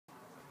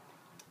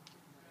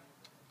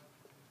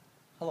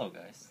Hello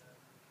guys.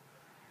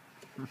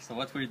 So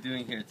what we're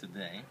doing here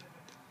today,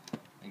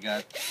 I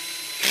got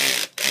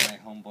my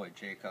homeboy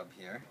Jacob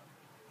here.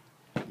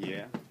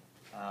 Yeah.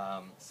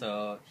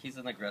 So he's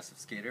an aggressive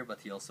skater,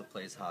 but he also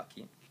plays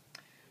hockey.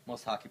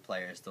 Most hockey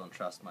players don't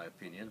trust my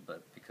opinion,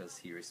 but because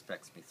he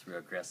respects me through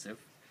aggressive,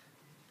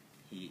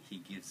 he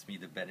gives me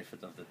the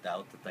benefit of the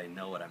doubt that I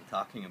know what I'm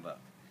talking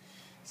about.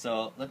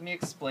 So let me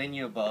explain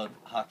you about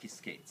hockey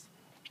skates.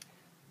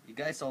 You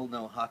guys all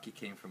know hockey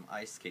came from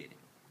ice skating,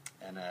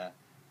 and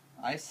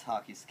ice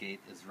hockey skate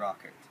is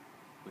rockered,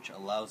 which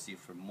allows you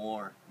for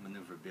more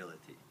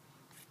maneuverability.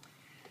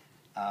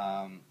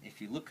 If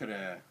you look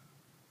at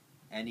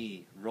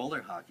any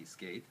roller hockey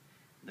skate,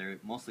 they're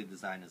mostly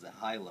designed as a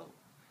high-low.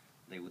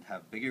 They would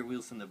have bigger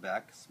wheels in the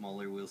back,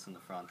 smaller wheels in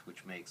the front,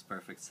 which makes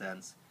perfect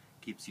sense,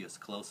 keeps you as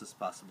close as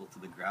possible to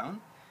the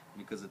ground,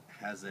 because it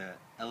has a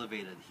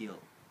elevated heel.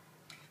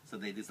 So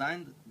they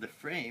designed the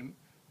frame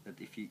that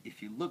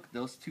if you look,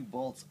 those two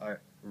bolts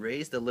are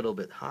raised a little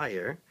bit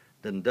higher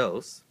than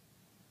those,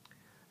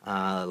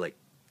 like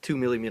 2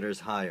 millimeters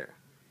higher.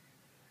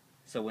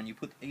 So when you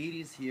put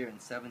 80s here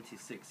and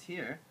 76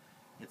 here,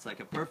 it's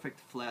like a perfect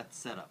flat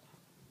setup.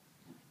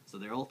 So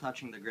they're all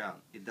touching the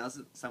ground. It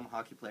doesn't. Some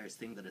hockey players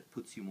think that it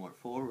puts you more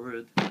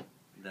forward.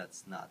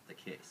 That's not the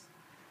case.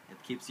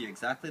 It keeps you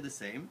exactly the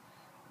same,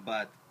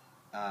 but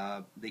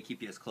they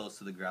keep you as close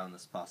to the ground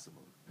as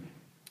possible.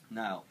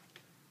 Now,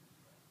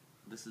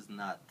 this is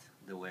not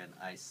the way an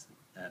ice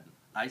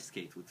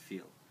skate would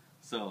feel.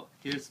 So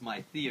here's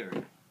my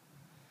theory.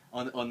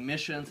 On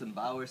missions and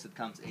Bowers, it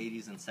comes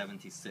 80s and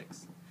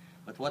 76.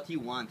 But what you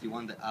want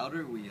the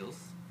outer wheels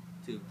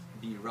to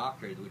be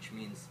rockered, which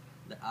means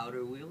the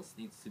outer wheels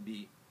needs to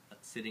be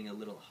sitting a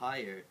little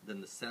higher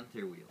than the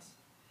center wheels.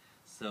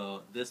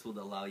 So this would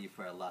allow you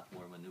for a lot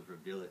more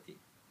maneuverability.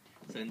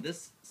 So in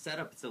this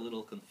setup, it's a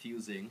little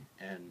confusing,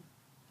 and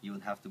you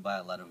would have to buy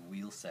a lot of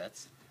wheel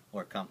sets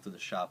or come to the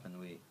shop and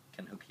we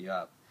can hook you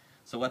up.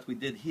 So what we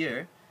did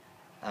here,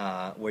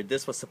 where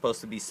this was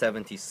supposed to be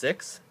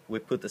 76, we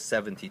put a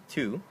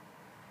 72,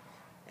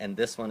 and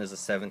this one is a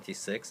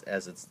 76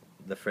 as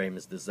the frame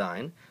is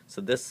designed. So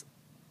this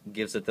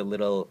gives it a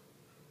little,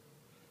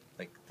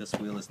 like this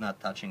wheel is not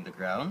touching the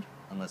ground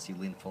unless you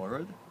lean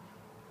forward.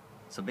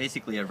 So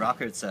basically a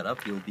rockered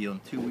setup, you'll be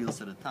on 2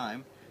 wheels at a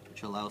time,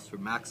 which allows for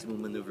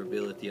maximum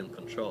maneuverability and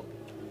control.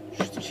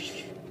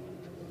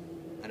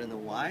 I don't know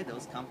why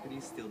those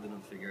companies still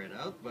didn't figure it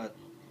out, but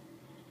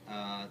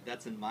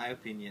that's in my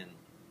opinion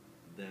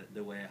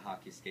the way a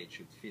hockey skate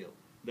should feel.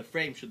 The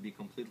frame should be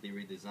completely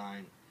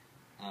redesigned,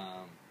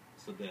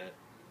 so that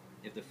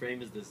if the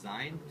frame is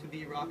designed to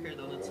be rockered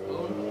on its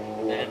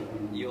own, then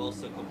you're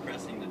also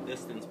compressing the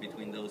distance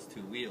between those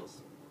 2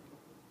 wheels.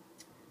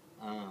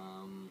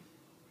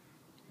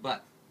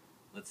 But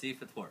let's see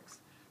if it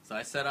works. So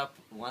I set up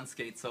one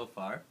skate so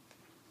far.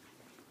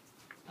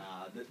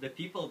 The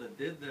people that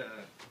did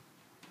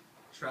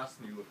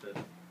trust me with it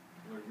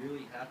were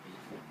really happy.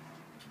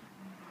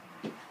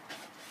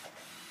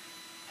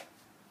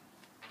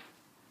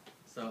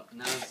 So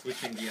now I'm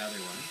switching the other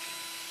one.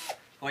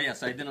 Oh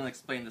yes, I didn't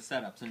explain the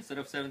setup. So instead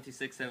of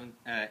 76,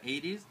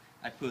 80s,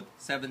 I put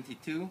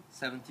 72,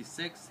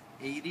 76,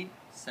 80,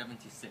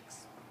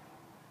 76.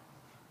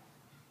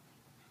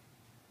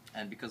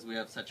 And because we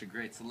have such a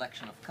great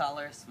selection of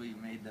colors, we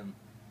made them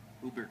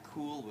uber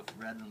cool with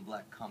red and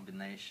black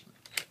combination.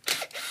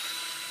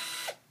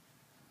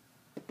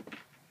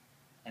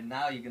 And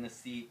now you're gonna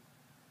see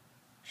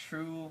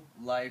true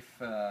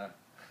life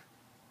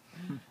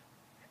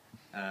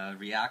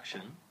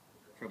reaction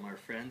from our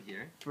friend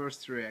here.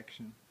 First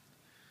reaction.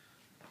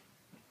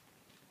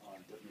 Oh,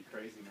 definitely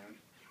crazy, man.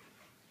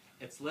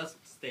 It's less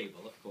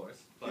stable, of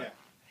course, but yeah.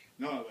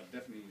 No, but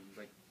definitely,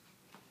 like,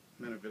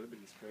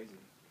 maneuverability is crazy.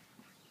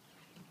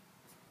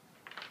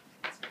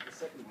 The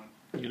second one.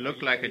 You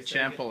look like a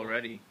champ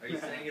already. Are you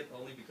saying it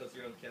only because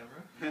you're on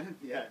camera?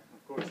 Yeah,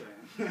 of course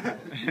I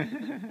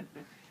am.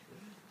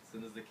 As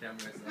soon as the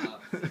camera is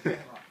out.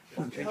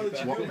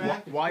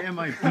 Why am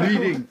I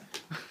bleeding?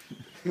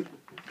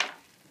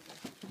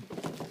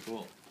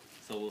 Cool.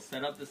 So we'll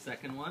set up the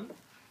second one,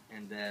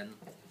 and then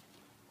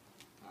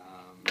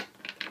I'm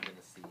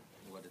gonna see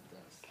what it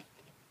does.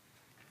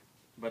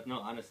 But no,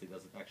 honestly,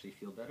 does it actually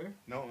feel better?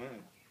 No,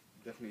 man.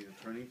 Definitely the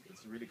turning,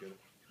 it's really good.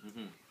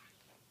 Mm-hmm.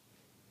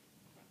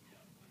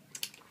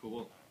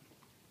 Cool.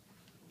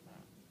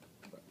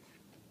 But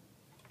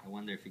I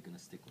wonder if you're gonna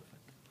stick with it.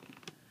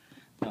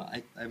 No,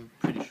 I'm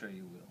pretty sure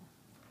you will.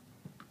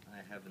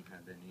 I haven't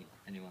had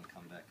anyone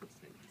come back and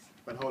say this.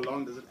 But how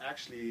long does it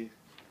actually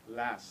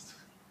last?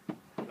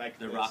 Like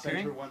the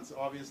center rockering ones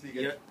obviously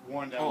get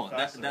worn down Oh,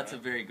 faster, that's right?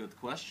 a very good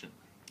question.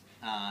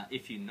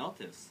 If you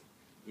notice,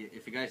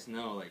 if you guys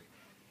know, like,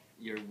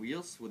 your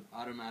wheels would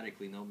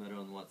automatically, no matter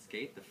on what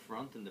skate, the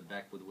front and the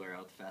back would wear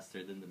out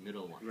faster than the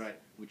middle ones. Right.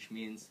 Which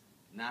means,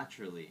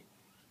 naturally,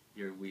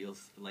 your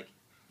wheels, like,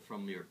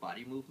 from your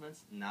body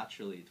movements,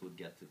 naturally it would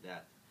get to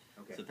that.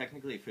 Okay. So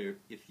technically,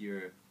 if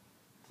you're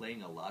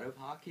playing a lot of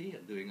hockey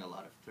and doing a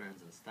lot of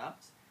turns and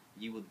stops,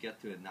 you would get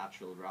to a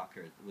natural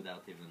rocker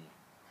without even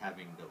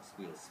having those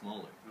wheels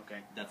smaller. Okay.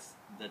 That's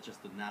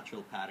just the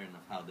natural pattern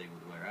of how they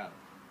would wear out.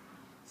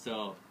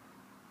 So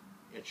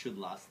it should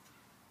last.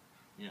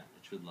 Yeah,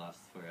 it should last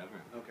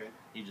forever. Okay.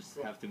 You just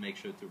have to make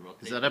sure to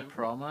rotate. Is that a them.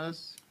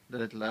 promise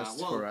that it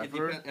lasts Well,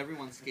 forever?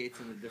 everyone skates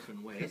in a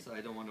different way, so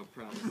I don't want to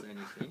promise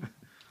anything.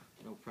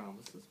 No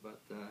promises, but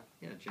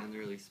yeah,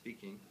 generally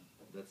speaking,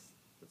 that's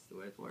the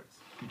way it works.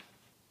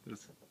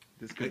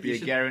 This could But be you a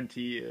should-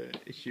 guarantee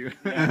issue.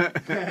 Yeah.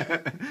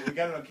 We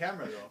got it on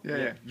camera though.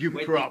 Yeah. You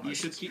Wait,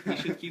 promised. you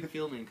should keep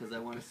filming because I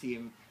want to see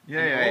him. Yeah,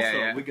 And yeah, also,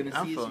 yeah. we're gonna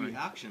I'm see his filming.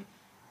 reaction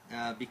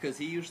because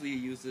he usually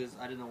uses,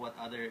 I don't know what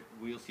other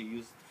wheels he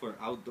used for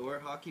outdoor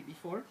hockey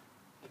before.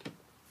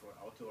 For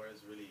outdoor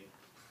is really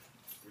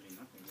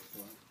nothing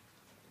before.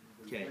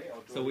 Okay,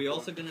 so we're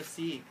also gonna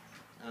see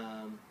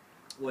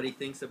what he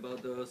thinks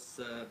about those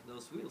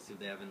wheels. If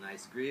they have a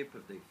nice grip,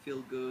 if they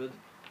feel good,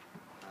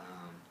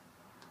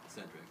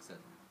 etc., etc.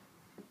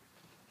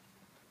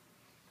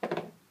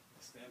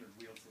 Standard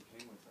wheels they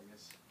came with, I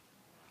guess.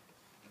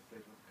 I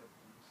played with a couple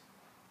of those.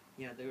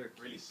 Yeah, they were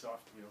Really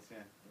soft wheels, yeah.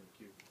 They were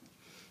cute.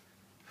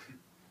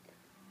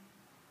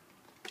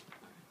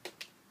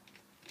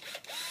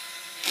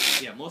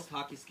 Yeah, most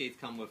hockey skates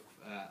come with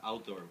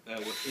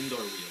indoor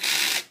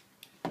wheels.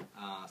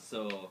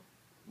 So,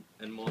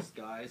 and most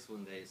guys,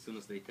 as soon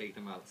as they take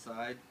them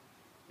outside,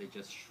 they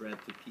just shred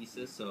to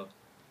pieces. So,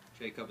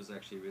 Jacob is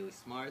actually really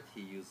smart.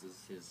 He uses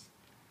his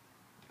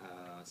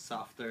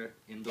softer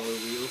indoor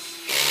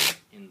wheels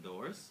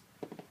indoors,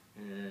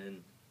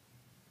 and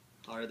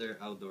harder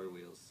outdoor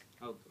wheels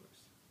outdoors.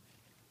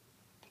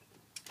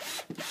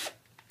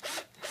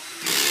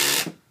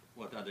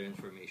 What other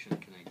information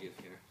can I give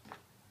here?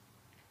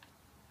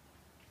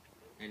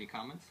 Any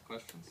comments,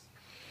 questions?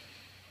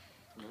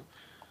 No?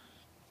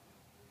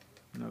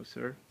 No,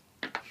 sir.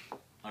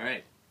 All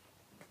right.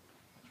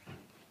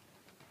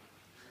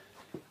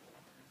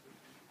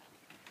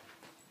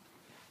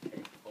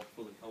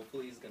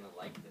 Hopefully he's gonna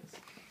like this.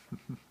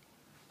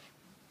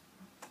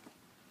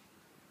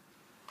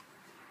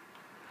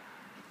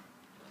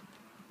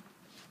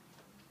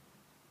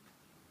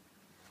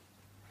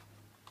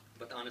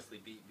 But honestly,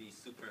 be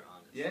super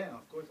honest. Yeah,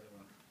 of course I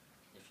will.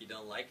 If you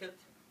don't like it,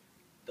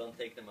 don't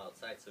take them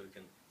outside so we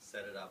can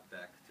set it up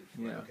back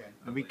to Yeah. flat. Okay.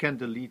 And we can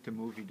delete the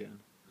movie then.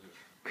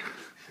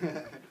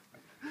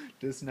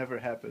 This never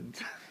happened.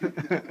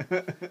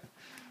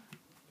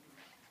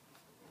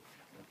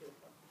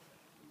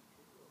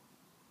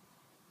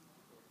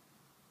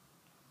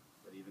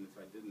 But even if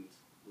I didn't,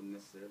 wouldn't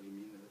necessarily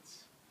mean that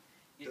it's.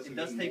 It Doesn't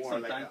does get take more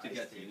some like time an to ice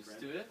get skate, used right?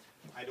 to it.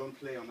 I don't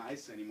play on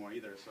ice anymore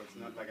either, so it's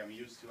not like I'm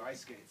used to ice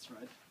skates,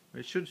 right?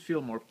 It should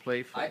feel more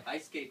playful. I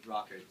skate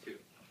rocker too.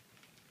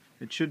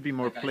 It should be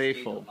more Like,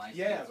 playful. I skate on my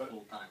Yeah, skates but-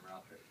 full-time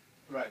rocker.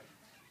 Right.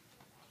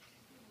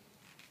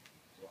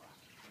 Wow.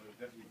 It would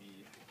definitely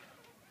be.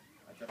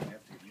 I definitely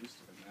have to get used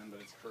to it, man. But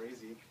it's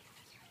crazy.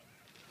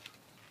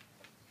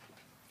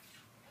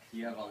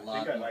 You have a I lot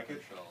think I more like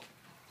it. control.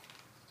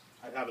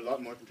 I'd have a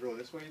lot more control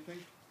this way, you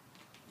think?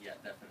 Yeah,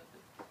 definitely.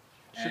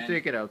 Should And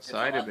take it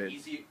outside a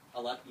it's bit.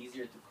 a lot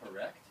easier to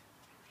correct,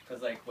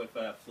 because like with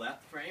a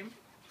flat frame,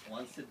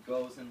 once it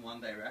goes in one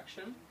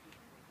direction,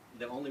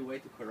 the only way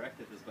to correct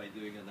it is by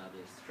doing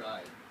another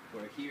stride.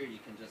 Where here you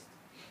can just,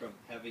 from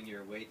having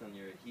your weight on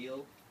your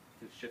heel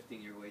to shifting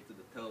your weight to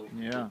the toe,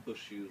 Yeah. will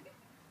push you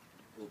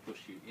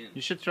in.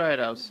 You should try it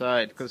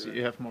outside because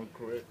you have more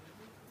grip.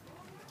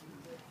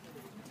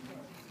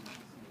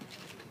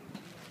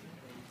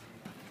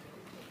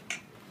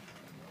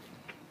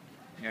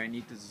 Yeah, I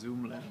need the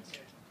zoom lens.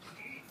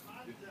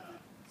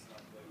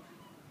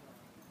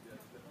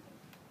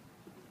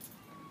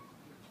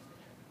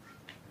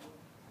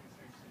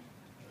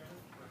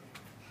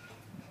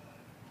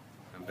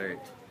 I'm very.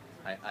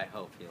 I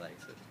hope he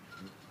likes it.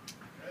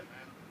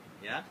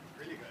 Yeah?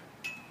 Really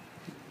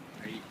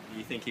good.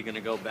 You think you're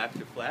gonna go back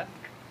to flat?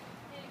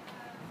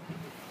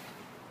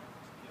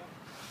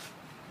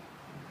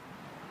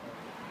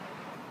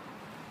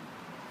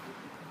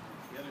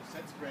 The other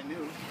set's brand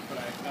new, but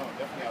I'll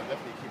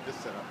definitely keep this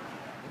set up.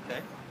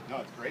 Okay. No,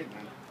 it's great,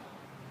 man.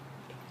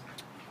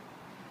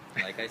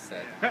 Like I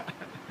said.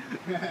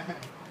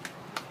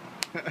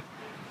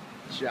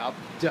 Job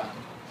done.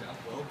 Job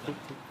well done.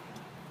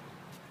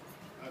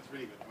 That's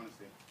really good,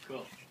 honestly.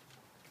 Cool.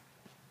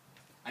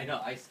 I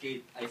know. I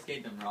skate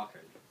them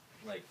rocker,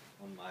 like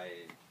on my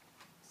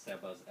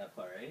Seba's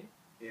FRA.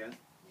 Yeah.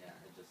 Yeah,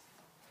 I just.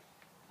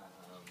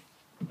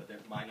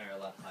 But mine are a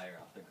lot higher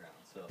off the ground,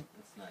 so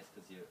it's nice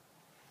because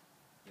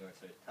yours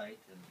are tight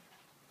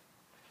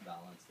and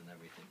balanced and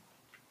everything.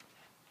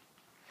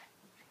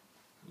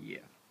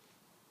 Yeah.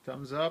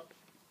 Thumbs up.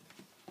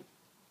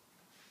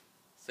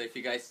 So if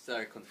you guys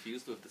are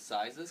confused with the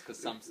sizes, because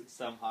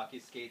some hockey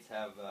skates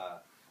have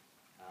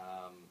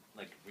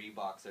like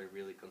Reeboks are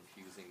really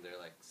confusing. They're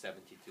like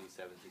 72,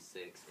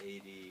 76,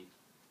 80,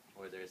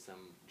 or there's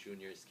some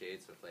junior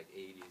skates with like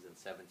 80s and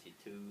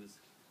 72s.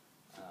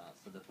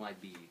 So that might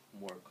be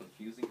more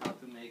confusing how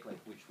to make, like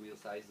which wheel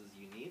sizes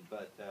you need.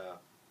 But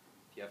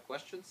if you have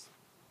questions,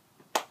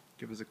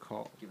 Give us a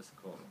call. give us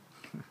a call.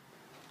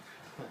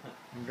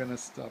 I'm gonna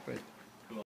stop it.